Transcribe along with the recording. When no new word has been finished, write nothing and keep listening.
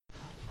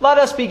Let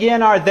us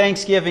begin our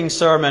Thanksgiving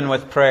sermon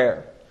with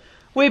prayer.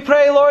 We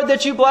pray, Lord,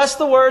 that you bless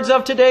the words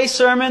of today's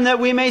sermon, that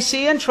we may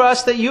see and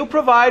trust that you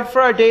provide for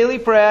our daily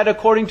bread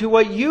according to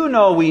what you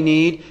know we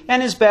need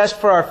and is best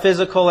for our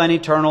physical and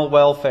eternal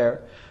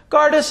welfare.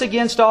 Guard us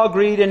against all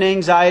greed and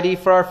anxiety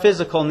for our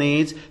physical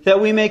needs, that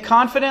we may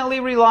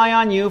confidently rely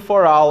on you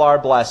for all our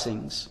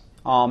blessings.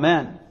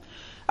 Amen.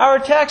 Our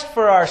text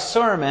for our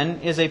sermon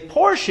is a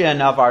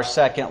portion of our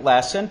second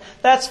lesson.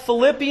 That's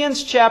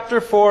Philippians chapter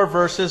 4,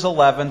 verses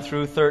 11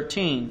 through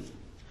 13.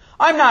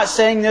 I'm not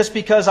saying this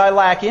because I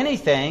lack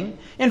anything.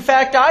 In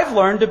fact, I've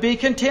learned to be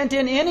content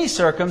in any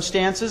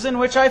circumstances in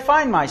which I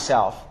find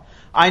myself.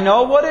 I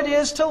know what it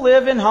is to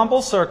live in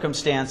humble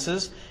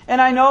circumstances, and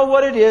I know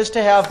what it is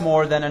to have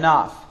more than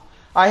enough.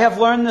 I have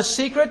learned the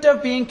secret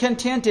of being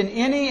content in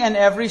any and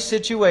every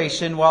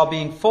situation, while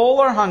being full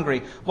or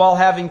hungry, while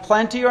having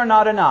plenty or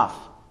not enough.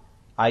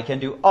 I can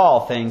do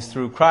all things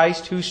through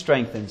Christ who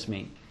strengthens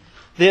me.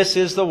 This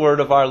is the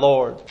word of our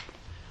Lord.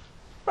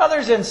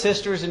 Brothers and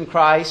sisters in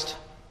Christ,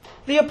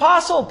 the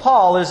Apostle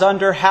Paul is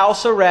under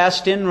house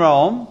arrest in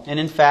Rome, and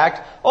in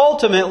fact,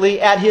 ultimately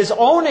at his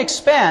own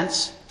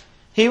expense,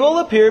 he will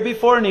appear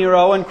before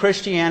Nero and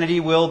Christianity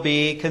will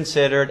be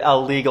considered a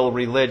legal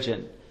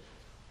religion.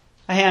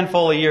 A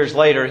handful of years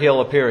later,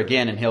 he'll appear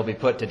again and he'll be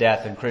put to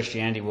death and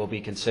Christianity will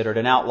be considered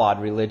an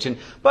outlawed religion.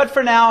 But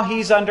for now,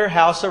 he's under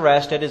house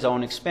arrest at his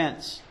own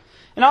expense.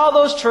 In all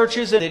those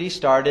churches that he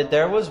started,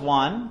 there was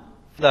one,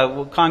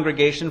 the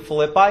congregation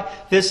Philippi.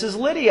 This is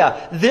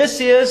Lydia. This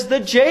is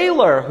the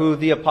jailer who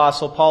the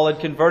Apostle Paul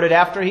had converted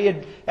after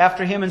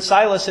him and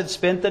Silas had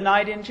spent the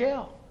night in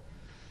jail.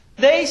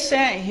 They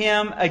sent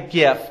him a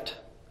gift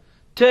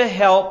to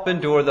help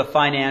endure the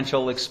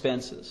financial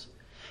expenses.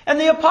 And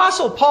the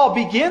Apostle Paul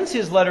begins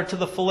his letter to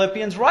the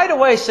Philippians right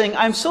away saying,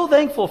 I'm so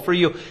thankful for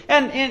you.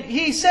 And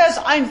he says,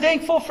 I'm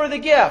thankful for the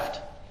gift.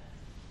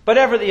 But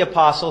ever the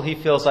Apostle, he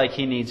feels like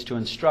he needs to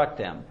instruct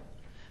them.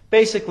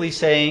 Basically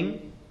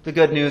saying, the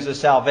good news of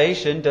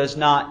salvation does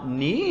not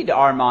need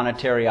our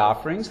monetary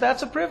offerings.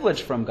 That's a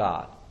privilege from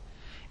God.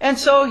 And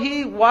so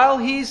he, while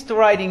he's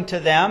writing to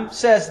them,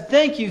 says,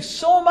 thank you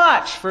so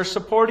much for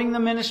supporting the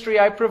ministry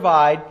I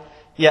provide.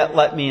 Yet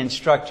let me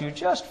instruct you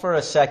just for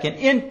a second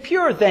in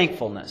pure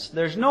thankfulness.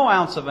 There's no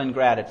ounce of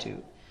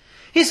ingratitude.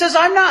 He says,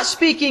 I'm not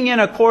speaking in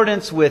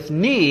accordance with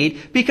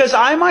need because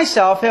I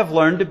myself have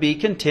learned to be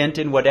content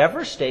in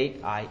whatever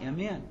state I am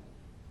in.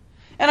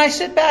 And I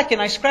sit back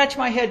and I scratch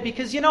my head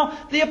because,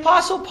 the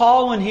Apostle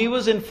Paul, when he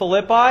was in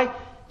Philippi,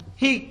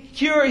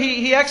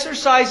 he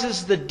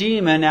exorcises the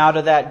demon out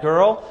of that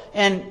girl,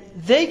 and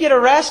they get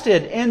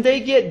arrested, and they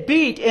get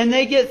beat, and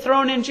they get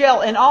thrown in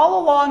jail. And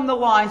all along the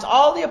lines,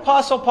 all the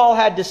Apostle Paul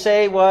had to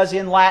say was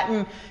in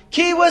Latin,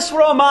 Civis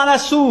Romana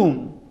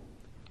sum.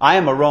 I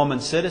am a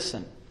Roman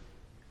citizen.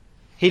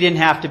 He didn't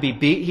have to be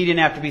beat. He didn't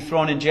have to be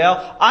thrown in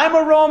jail. I'm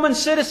a Roman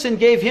citizen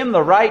gave him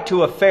the right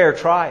to a fair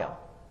trial.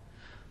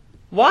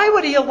 Why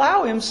would he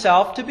allow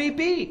himself to be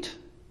beat?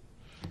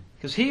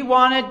 Because he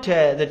wanted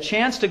the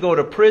chance to go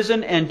to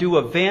prison and do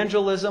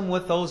evangelism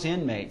with those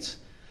inmates.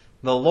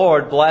 The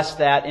Lord blessed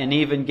that and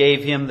even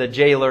gave him the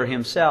jailer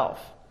himself.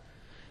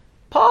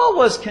 Paul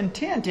was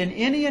content in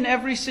any and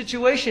every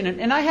situation.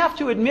 And I have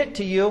to admit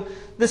to you,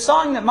 the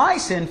song that my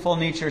sinful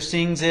nature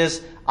sings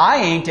is, I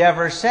ain't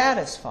ever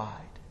satisfied.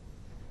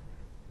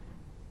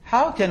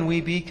 How can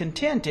we be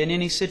content in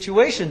any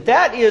situation?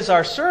 That is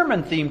our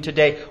sermon theme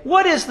today.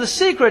 What is the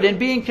secret in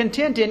being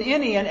content in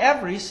any and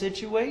every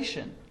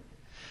situation?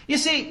 You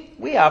see,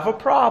 we have a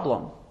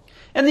problem.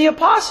 And the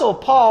Apostle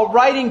Paul,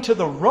 writing to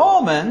the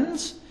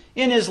Romans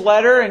in his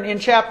letter, and in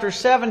chapter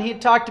 7, he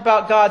talked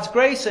about God's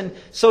grace, and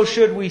so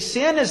should we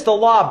sin? Is the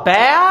law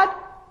bad?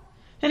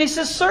 And he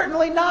says,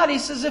 certainly not. He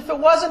says, if it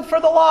wasn't for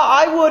the law,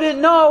 I wouldn't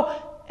know.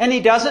 And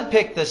he doesn't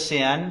pick the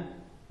sin,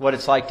 what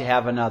it's like to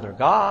have another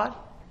God.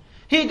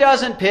 He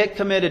doesn't pick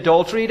commit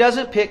adultery. He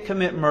doesn't pick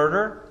commit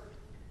murder.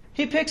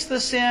 He picks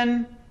the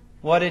sin,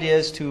 what it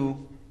is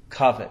to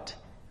covet.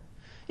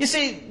 You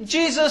see,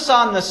 Jesus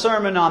on the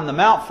Sermon on the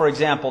Mount, for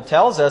example,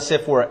 tells us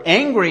if we're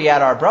angry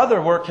at our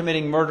brother, we're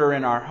committing murder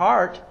in our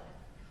heart.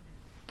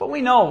 But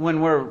we know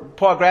when we're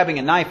grabbing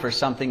a knife or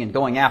something and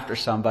going after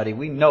somebody,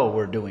 we know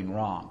we're doing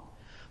wrong.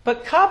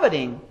 But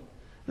coveting,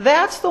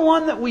 that's the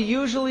one that we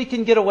usually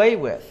can get away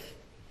with.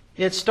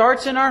 It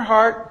starts in our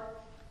heart,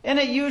 and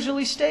it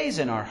usually stays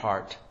in our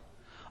heart.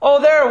 Oh,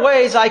 there are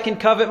ways I can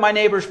covet my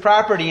neighbor's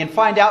property and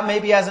find out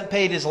maybe he hasn't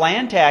paid his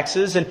land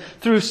taxes, and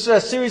through a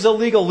series of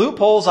legal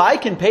loopholes, I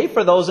can pay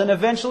for those and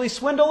eventually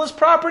swindle his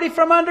property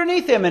from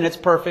underneath him, and it's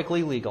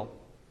perfectly legal.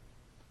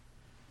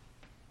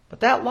 But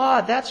that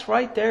law, that's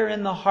right there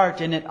in the heart,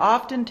 and it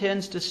often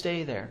tends to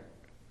stay there.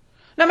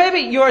 Now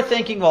maybe you're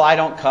thinking, well, I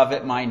don't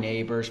covet my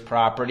neighbor's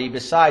property.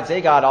 Besides,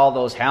 they got all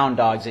those hound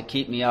dogs that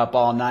keep me up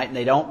all night, and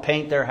they don't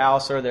paint their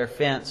house or their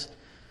fence.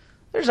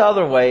 There's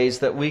other ways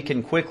that we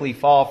can quickly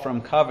fall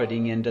from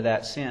coveting into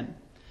that sin.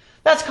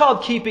 That's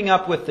called keeping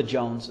up with the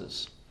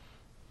Joneses.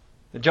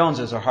 The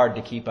Joneses are hard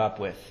to keep up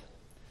with.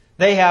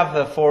 They have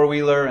the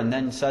four-wheeler, and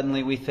then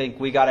suddenly we think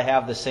we got to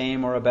have the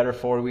same or a better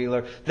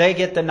four-wheeler. They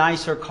get the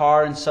nicer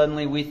car, and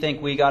suddenly we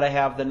think we got to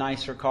have the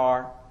nicer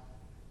car.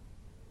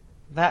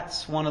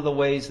 That's one of the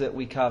ways that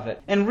we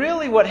covet. And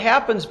really what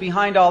happens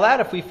behind all that,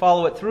 if we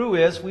follow it through,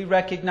 is we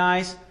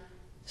recognize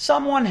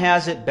someone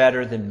has it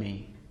better than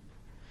me.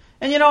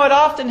 And it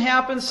often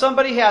happens,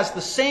 somebody has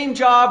the same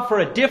job for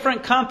a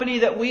different company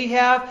that we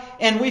have,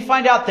 and we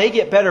find out they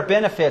get better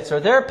benefits, or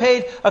they're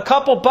paid a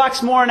couple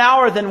bucks more an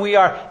hour than we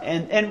are,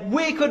 and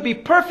we could be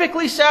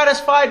perfectly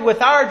satisfied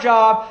with our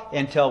job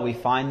until we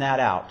find that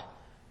out.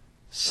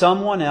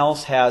 Someone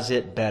else has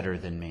it better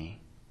than me.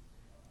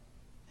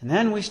 And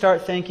then we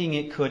start thinking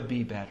it could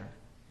be better.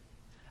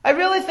 I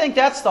really think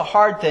that's the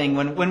hard thing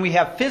when we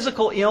have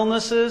physical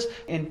illnesses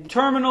and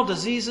terminal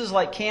diseases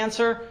like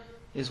cancer,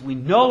 is we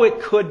know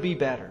it could be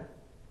better.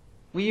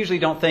 We usually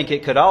don't think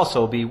it could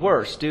also be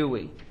worse, do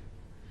we?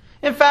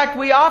 In fact,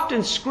 we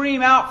often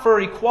scream out for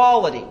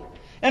equality.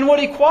 And what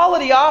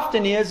equality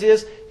often is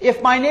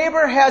if my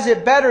neighbor has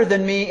it better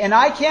than me and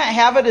I can't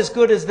have it as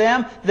good as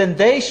them, then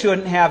they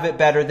shouldn't have it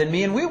better than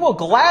me. And we will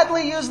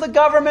gladly use the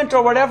government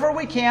or whatever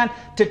we can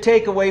to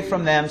take away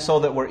from them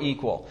so that we're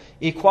equal.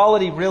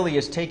 Equality really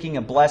is taking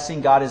a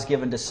blessing God has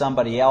given to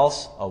somebody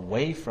else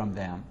away from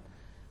them.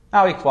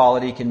 Now,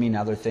 equality can mean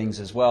other things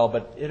as well,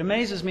 but it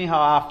amazes me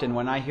how often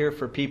when I hear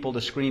for people to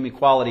scream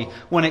equality,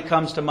 when it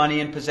comes to money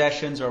and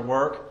possessions or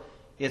work,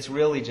 it's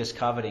really just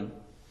coveting.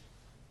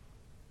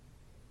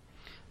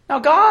 Now,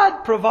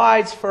 God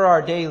provides for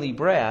our daily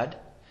bread,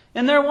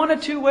 and there are one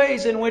of two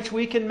ways in which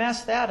we can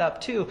mess that up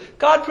too.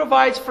 God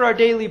provides for our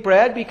daily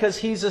bread because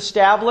He's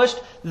established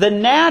the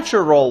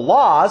natural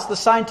laws, the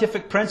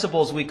scientific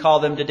principles we call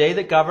them today,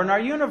 that govern our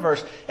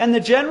universe. And the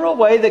general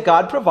way that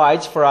God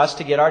provides for us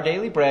to get our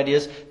daily bread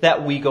is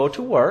that we go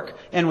to work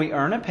and we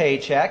earn a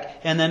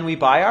paycheck and then we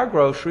buy our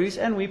groceries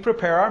and we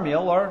prepare our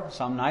meal, or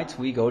some nights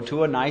we go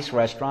to a nice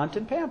restaurant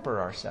and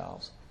pamper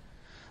ourselves.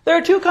 There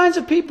are two kinds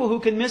of people who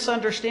can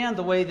misunderstand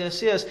the way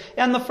this is.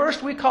 And the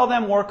first, we call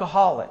them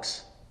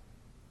workaholics.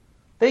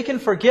 They can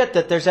forget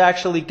that there's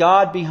actually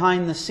God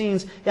behind the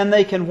scenes, and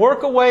they can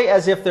work away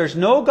as if there's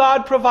no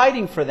God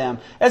providing for them,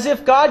 as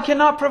if God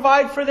cannot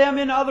provide for them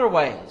in other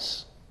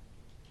ways.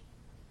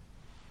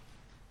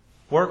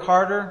 Work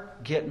harder,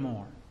 get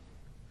more.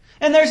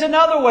 And there's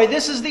another way.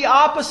 This is the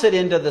opposite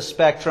end of the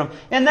spectrum,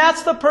 and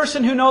that's the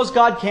person who knows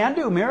God can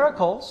do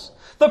miracles.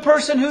 The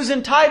person who's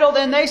entitled,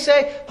 and they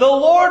say, the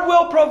Lord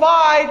will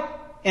provide,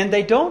 and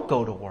they don't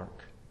go to work.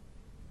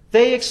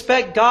 They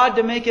expect God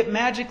to make it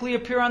magically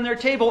appear on their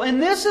table.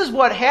 And this is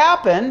what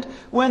happened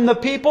when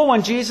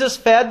Jesus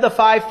fed the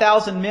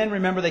 5,000 men.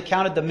 Remember, they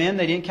counted the men.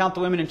 They didn't count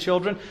the women and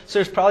children. So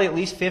there's probably at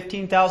least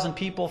 15,000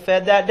 people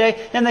fed that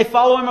day. And they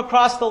follow Him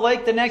across the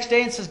lake the next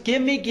day and says,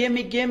 give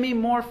me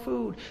more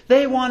food.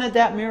 They wanted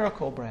that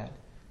miracle bread.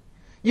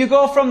 You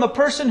go from the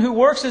person who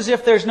works as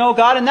if there's no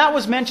God, and that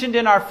was mentioned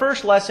in our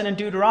first lesson in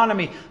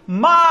Deuteronomy.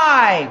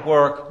 My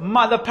work,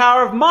 the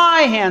power of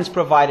my hands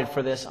provided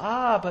for this.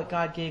 But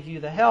God gave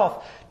you the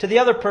health. To the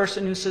other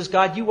person who says,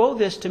 God, you owe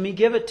this to me,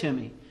 give it to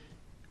me.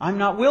 I'm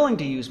not willing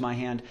to use my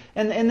hand.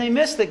 And they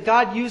miss that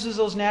God uses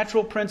those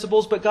natural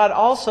principles, but God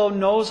also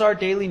knows our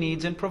daily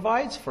needs and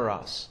provides for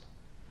us.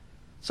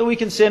 So we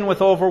can sin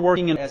with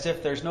overworking as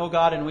if there's no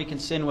God, and we can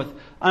sin with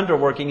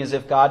underworking as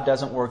if God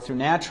doesn't work through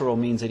natural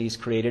means that He's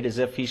created, as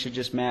if He should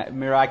just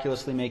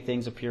miraculously make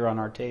things appear on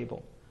our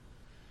table.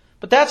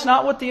 But that's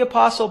not what the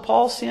Apostle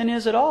Paul's sin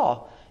is at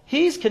all.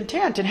 He's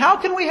content. And how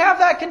can we have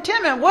that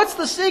contentment? What's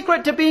the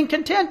secret to being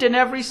content in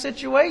every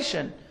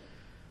situation?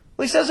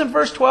 Well, he says in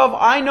verse 12,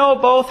 I know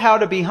both how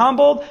to be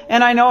humbled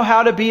and I know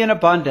how to be in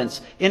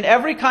abundance. In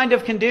every kind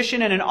of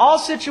condition and in all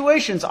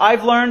situations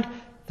I've learned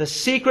the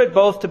secret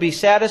both to be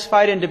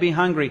satisfied and to be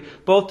hungry,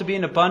 both to be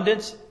in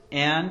abundance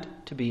and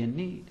to be in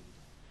need.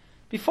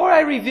 Before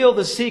I reveal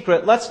the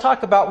secret, let's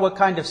talk about what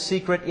kind of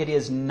secret it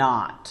is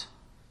not.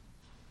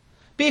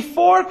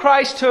 Before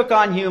Christ took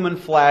on human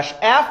flesh,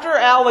 after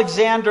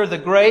Alexander the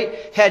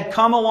Great had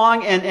come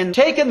along and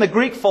taken the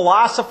Greek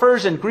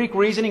philosophers and Greek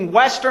reasoning,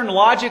 Western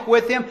logic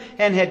with him,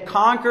 and had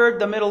conquered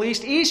the Middle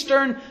East,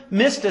 Eastern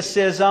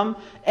mysticism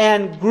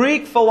and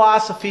Greek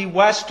philosophy,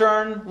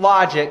 Western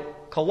logic,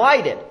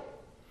 collided.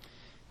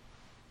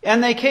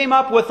 And they came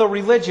up with a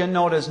religion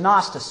known as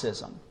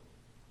Gnosticism.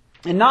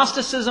 And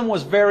Gnosticism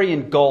was very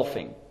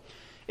engulfing.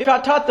 It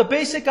taught the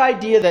basic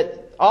idea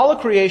that all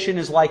of creation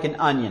is like an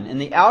onion, and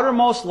the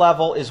outermost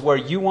level is where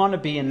you want to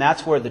be, and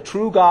that's where the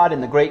true God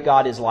and the great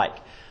God is like.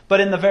 But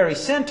in the very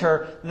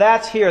center,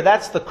 that's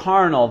the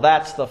carnal,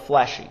 that's the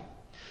fleshy.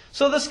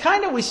 So this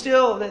kind of,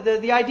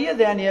 the idea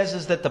then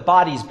is that the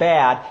body's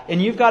bad,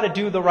 and you've got to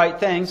do the right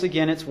things.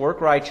 Again, it's work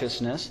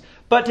righteousness.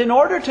 But in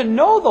order to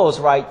know those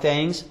right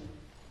things,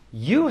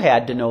 you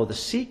had to know the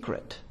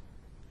secret.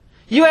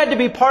 You had to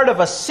be part of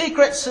a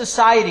secret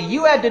society.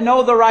 You had to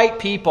know the right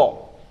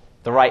people,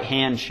 the right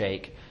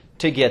handshake,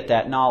 to get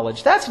that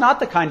knowledge. That's not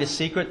the kind of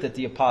secret that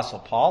the Apostle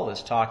Paul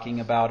is talking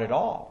about at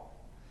all.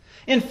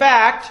 In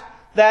fact,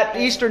 That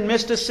Eastern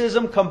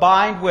mysticism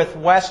combined with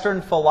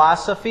Western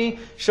philosophy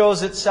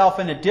shows itself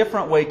in a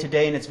different way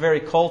today, and it's very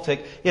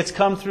cultic. It's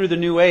come through the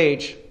New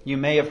Age. You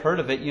may have heard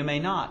of it, you may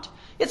not.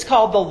 It's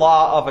called the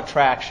law of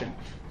attraction.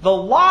 The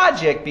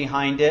logic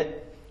behind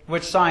it,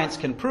 which science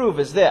can prove,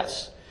 is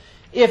this.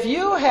 If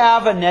you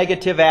have a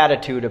negative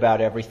attitude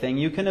about everything,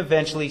 you can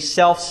eventually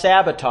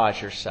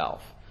self-sabotage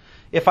yourself.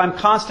 If I'm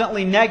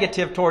constantly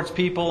negative towards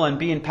people and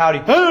being pouty,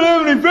 I don't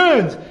have any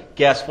friends,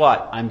 guess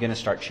what? I'm going to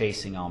start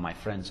chasing all my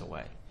friends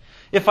away.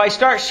 If I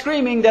start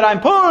screaming that I'm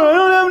poor, I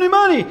don't have any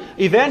money,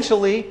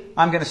 eventually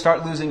I'm going to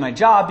start losing my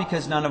job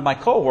because none of my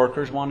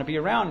coworkers want to be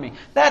around me.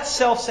 That's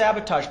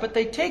self-sabotage. But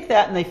they take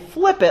that and they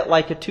flip it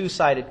like a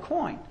two-sided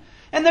coin.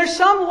 And there's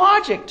some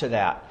logic to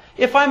that.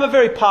 If I'm a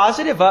very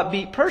positive,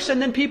 upbeat person,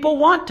 then people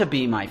want to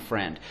be my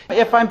friend.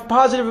 If I'm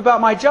positive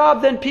about my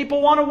job, then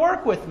people want to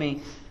work with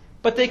me.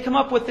 But they come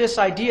up with this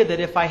idea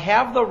that if I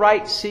have the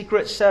right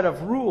secret set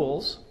of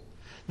rules,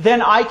 then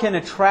I can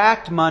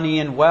attract money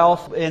and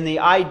wealth and the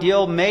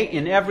ideal mate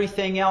and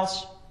everything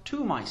else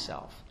to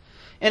myself.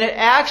 And it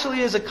actually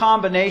is a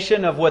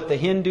combination of what the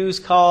Hindus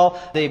call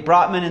the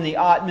Brahman and the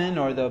Atman,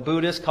 or the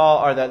Buddhists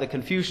call, or the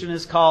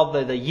Confucianists call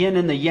the yin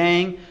and the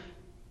yang.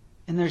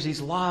 And there's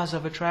these laws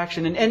of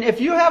attraction. And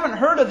if you haven't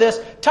heard of this,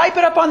 type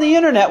it up on the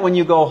internet when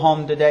you go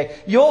home today.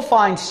 You'll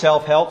find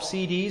self-help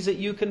CDs that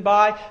you can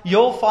buy.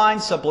 You'll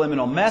find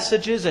subliminal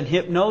messages and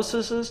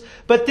hypnosises.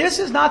 But this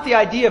is not the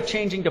idea of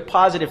changing to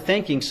positive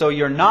thinking so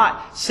you're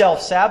not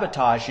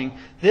self-sabotaging.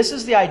 This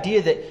is the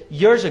idea that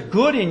there's a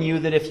good in you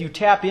that if you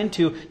tap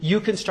into, you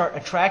can start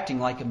attracting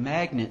like a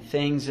magnet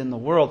things in the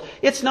world.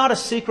 It's not a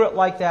secret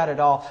like that at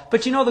all.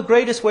 But you know the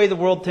greatest way the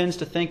world tends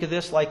to think of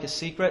this like a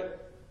secret?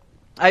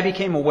 I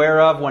became aware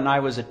of when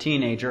I was a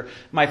teenager.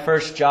 My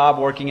first job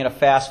working at a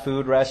fast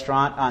food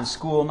restaurant on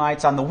school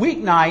nights. On the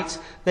weeknights,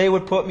 they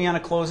would put me on a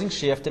closing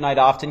shift and I'd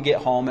often get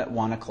home at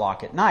 1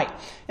 o'clock at night.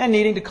 And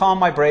needing to calm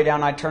my brain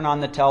down, I'd turn on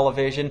the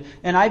television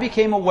and I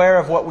became aware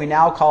of what we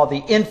now call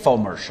the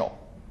infomercial.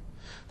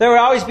 There would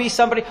always be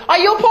somebody, are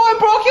you poor and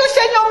broke? You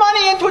send your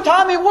money into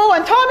Tommy Woo,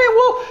 and Tommy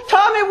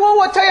Woo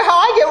will tell you how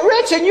I get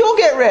rich and you'll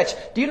get rich.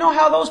 Do you know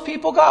how those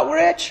people got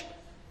rich?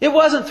 It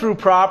wasn't through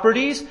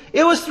properties.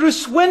 It was through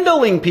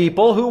swindling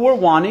people who were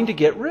wanting to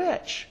get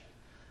rich.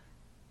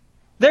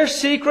 Their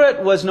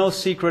secret was no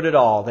secret at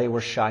all. They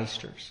were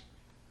shysters.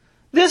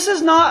 This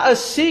is not a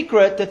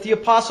secret that the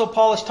Apostle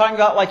Paul is talking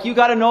about, like you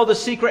got to know the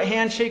secret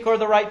handshake or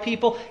the right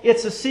people.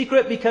 It's a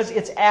secret because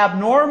it's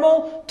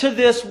abnormal to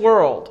this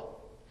world.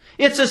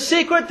 It's a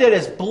secret that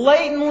is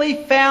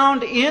blatantly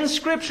found in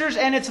Scriptures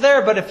and it's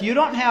there. But if you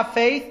don't have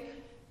faith,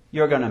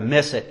 you're going to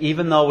miss it,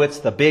 even though it's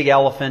the big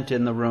elephant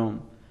in the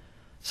room.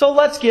 So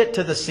let's get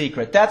to the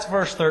secret. That's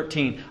verse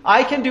 13.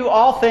 I can do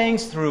all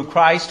things through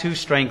Christ who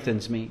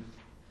strengthens me.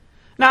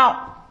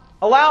 Now,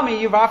 allow me,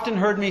 you've often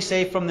heard me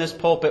say from this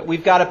pulpit,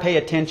 we've got to pay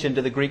attention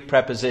to the Greek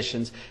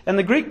prepositions. And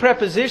the Greek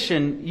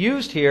preposition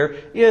used here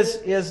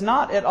is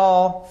not at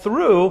all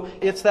through.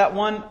 It's that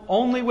one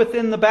only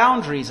within the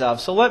boundaries of.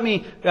 So let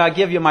me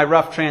give you my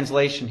rough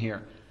translation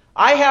here.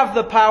 I have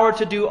the power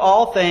to do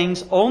all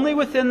things only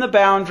within the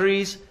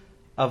boundaries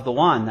of the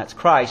one, that's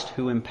Christ,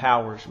 who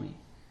empowers me.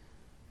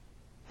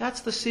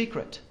 That's the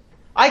secret.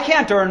 I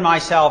can't earn my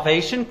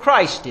salvation.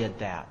 Christ did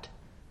that.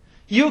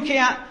 You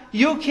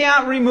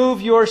can't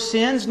remove your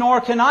sins, nor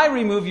can I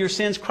remove your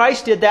sins.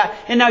 Christ did that.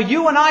 And now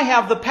you and I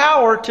have the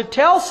power to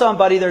tell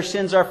somebody their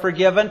sins are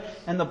forgiven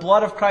and the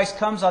blood of Christ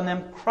comes on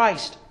them.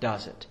 Christ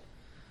does it.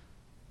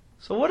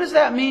 So what does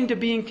that mean to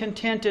being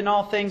content in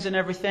all things and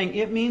everything?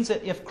 It means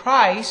that if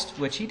Christ,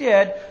 which He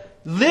did,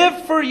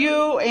 lived for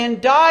you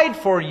and died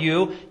for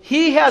you,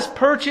 He has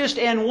purchased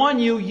and won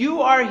you.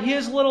 You are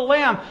His little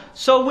lamb.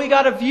 So we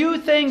got to view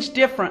things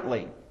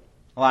differently.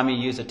 Allow me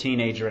to use a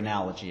teenager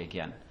analogy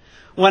again.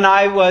 When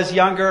I was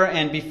younger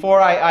and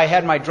before I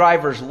had my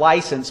driver's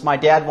license, my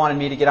dad wanted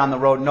me to get on the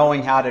road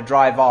knowing how to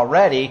drive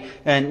already,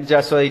 and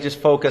so he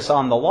just focus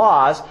on the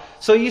laws.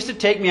 So he used to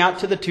take me out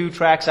to the 2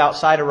 tracks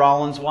outside of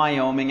Rawlins,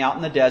 Wyoming, out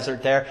in the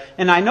desert there.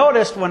 And I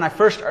noticed when I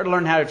first started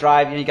learning how to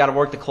drive, you got to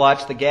work the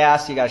clutch, the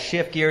gas, you got to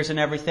shift gears and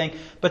everything.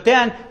 But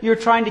then you're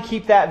trying to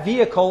keep that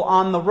vehicle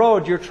on the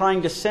road. You're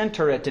trying to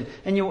center it.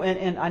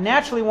 And I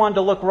naturally wanted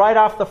to look right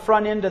off the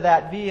front end of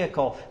that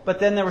vehicle. But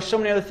then there were so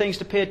many other things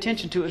to pay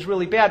attention to. It was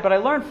really bad. But I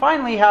learned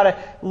finally how to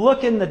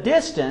look in the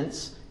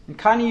distance and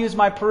kind of use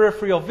my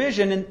peripheral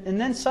vision. And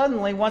then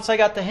suddenly, once I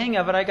got the hang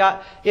of it,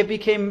 it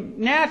became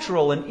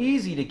natural and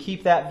easy to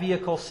keep that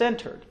vehicle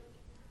centered.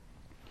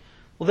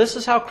 Well, this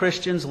is how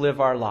Christians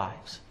live our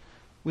lives.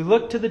 We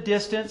look to the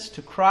distance,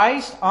 to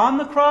Christ on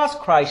the cross,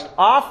 Christ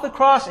off the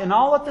cross, and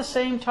all at the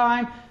same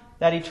time,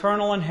 that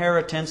eternal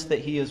inheritance that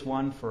He has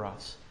won for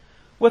us.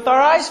 With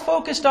our eyes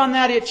focused on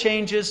that, it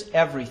changes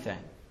everything.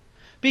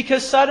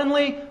 Because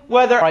suddenly,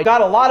 whether I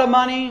got a lot of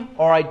money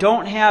or I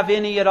don't have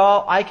any at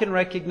all, I can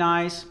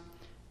recognize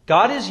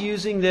God is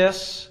using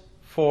this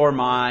for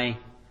my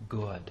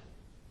good.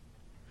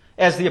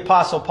 As the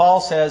Apostle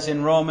Paul says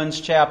in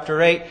Romans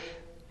chapter 8,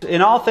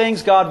 in all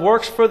things God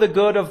works for the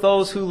good of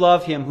those who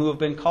love Him, who have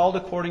been called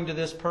according to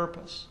this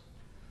purpose.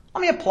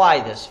 Let me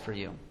apply this for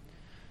you.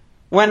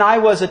 When I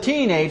was a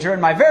teenager,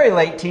 in my very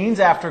late teens,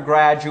 after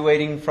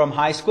graduating from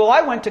high school,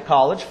 I went to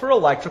college for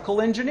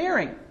electrical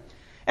engineering.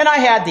 And I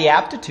had the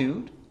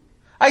aptitude.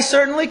 I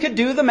certainly could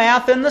do the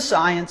math and the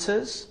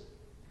sciences.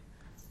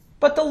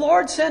 But the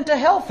Lord sent a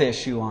health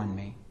issue on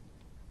me.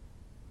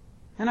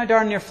 And I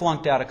darn near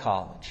flunked out of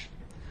college.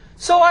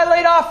 So I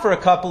laid off for a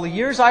couple of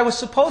years. I was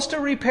supposed to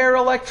repair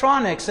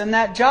electronics, and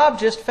that job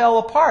just fell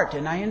apart,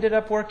 and I ended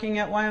up working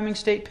at Wyoming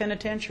State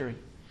Penitentiary.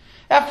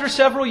 After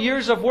several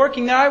years of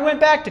working there, I went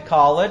back to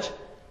college,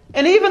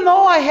 and even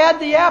though I had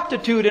the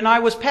aptitude and I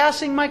was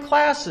passing my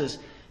classes,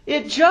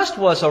 it just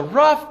was a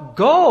rough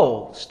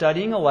go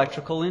studying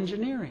electrical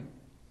engineering.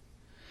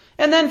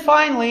 And then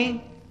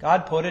finally,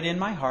 God put it in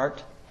my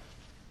heart,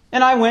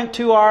 and I went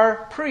to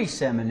our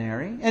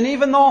pre-seminary. And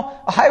even though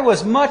I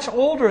was much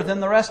older than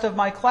the rest of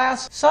my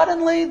class,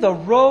 suddenly the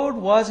road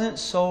wasn't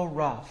so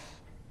rough.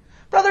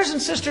 Brothers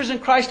and sisters in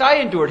Christ, I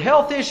endured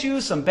health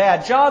issues, some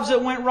bad jobs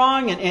that went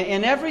wrong,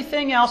 and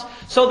everything else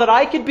so that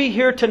I could be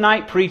here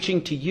tonight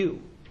preaching to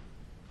you.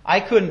 I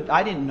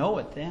didn't know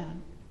it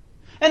then.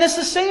 And it's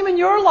the same in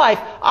your life.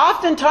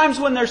 Oftentimes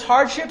when there's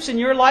hardships in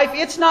your life,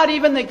 it's not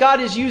even that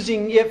God is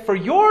using it for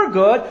your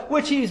good,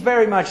 which He's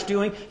very much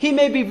doing. He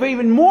may be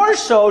even more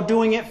so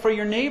doing it for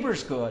your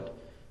neighbor's good.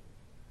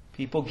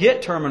 People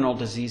get terminal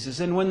diseases,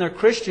 and when they're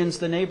Christians,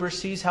 the neighbor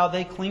sees how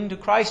they cling to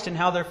Christ and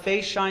how their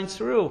faith shines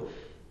through.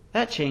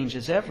 That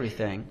changes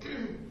everything.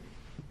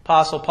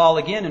 Apostle Paul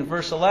again in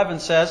verse 11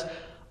 says,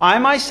 I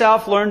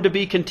myself learned to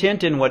be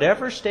content in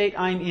whatever state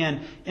I'm in.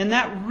 And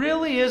that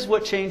really is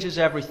what changes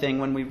everything.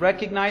 When we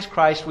recognize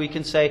Christ, we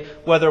can say,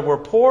 whether we're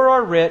poor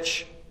or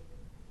rich,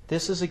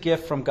 this is a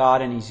gift from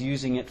God and He's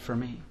using it for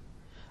me.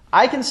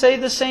 I can say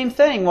the same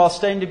thing while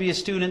studying to be a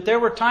student. There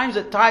were times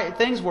that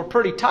things were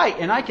pretty tight,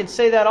 and I can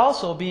say that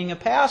also being a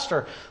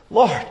pastor.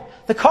 Lord,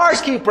 the cars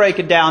keep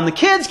breaking down. The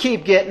kids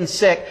keep getting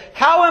sick.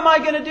 How am I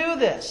going to do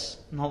this?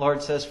 And the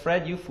Lord says,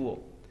 Fred, you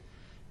fool.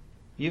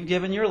 You've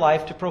given your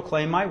life to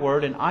proclaim my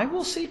word, and I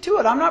will see to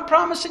it. I'm not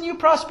promising you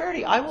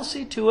prosperity. I will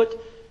see to it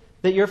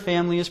that your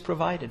family is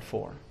provided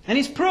for. And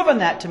He's proven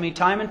that to me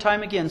time and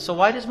time again. So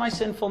why does my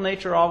sinful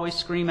nature always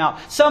scream out,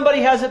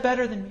 somebody has it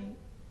better than me?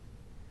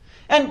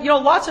 And,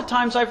 lots of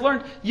times I've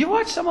learned, you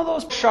watch some of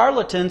those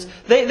charlatans,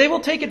 they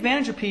will take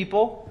advantage of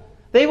people.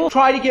 They will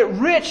try to get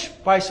rich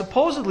by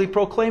supposedly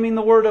proclaiming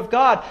the Word of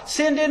God.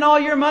 Send in all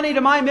your money to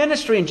my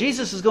ministry and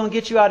Jesus is going to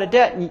get you out of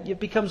debt. And it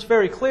becomes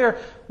very clear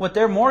what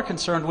they're more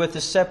concerned with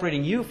is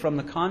separating you from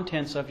the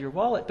contents of your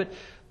wallet.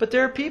 But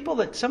there are people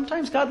that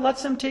sometimes God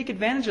lets them take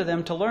advantage of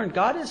them to learn.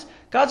 God's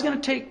going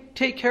to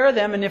take care of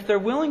them. And if they're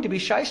willing to be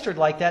shystered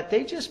like that,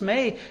 they just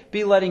may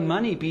be letting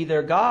money be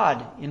their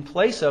God in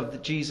place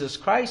of Jesus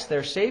Christ,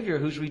 their Savior,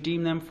 who's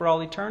redeemed them for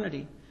all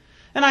eternity.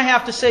 And I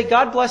have to say,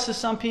 God blesses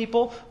some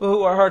people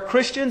who are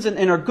Christians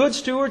and are good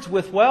stewards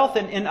with wealth,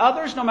 and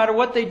others, no matter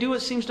what they do, it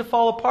seems to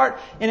fall apart.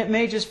 And it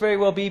may just very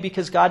well be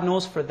because God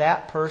knows for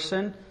that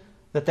person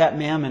that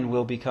mammon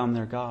will become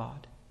their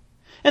God.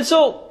 And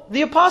so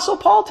the Apostle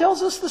Paul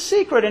tells us the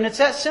secret, and it's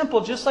that simple,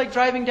 just like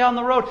driving down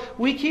the road.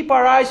 We keep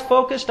our eyes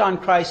focused on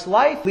Christ's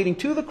life, leading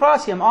to the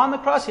cross, Him on the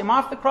cross, Him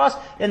off the cross,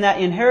 and that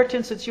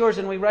inheritance that's yours,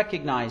 and we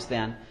recognize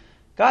then,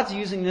 God's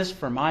using this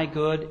for my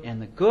good and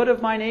the good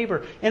of my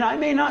neighbor. And I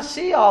may not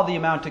see all the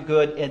amount of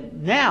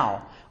good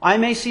now. I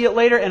may see it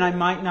later and I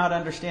might not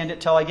understand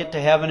it till I get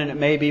to heaven. And it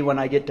may be when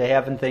I get to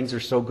heaven things are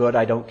so good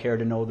I don't care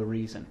to know the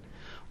reason.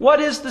 What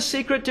is the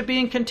secret to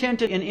being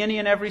contented in any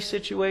and every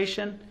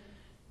situation?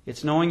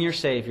 It's knowing your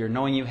Savior,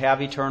 knowing you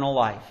have eternal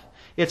life.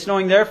 It's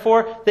knowing,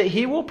 therefore, that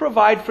He will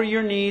provide for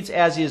your needs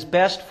as is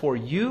best for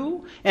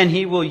you, and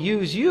He will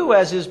use you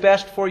as is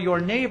best for your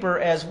neighbor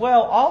as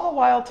well, all the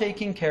while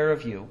taking care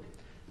of you.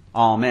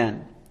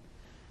 Amen.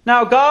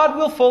 Now God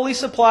will fully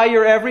supply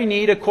your every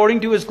need according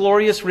to His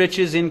glorious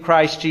riches in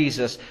Christ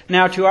Jesus.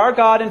 Now to our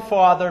God and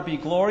Father be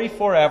glory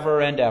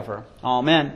forever and ever. Amen.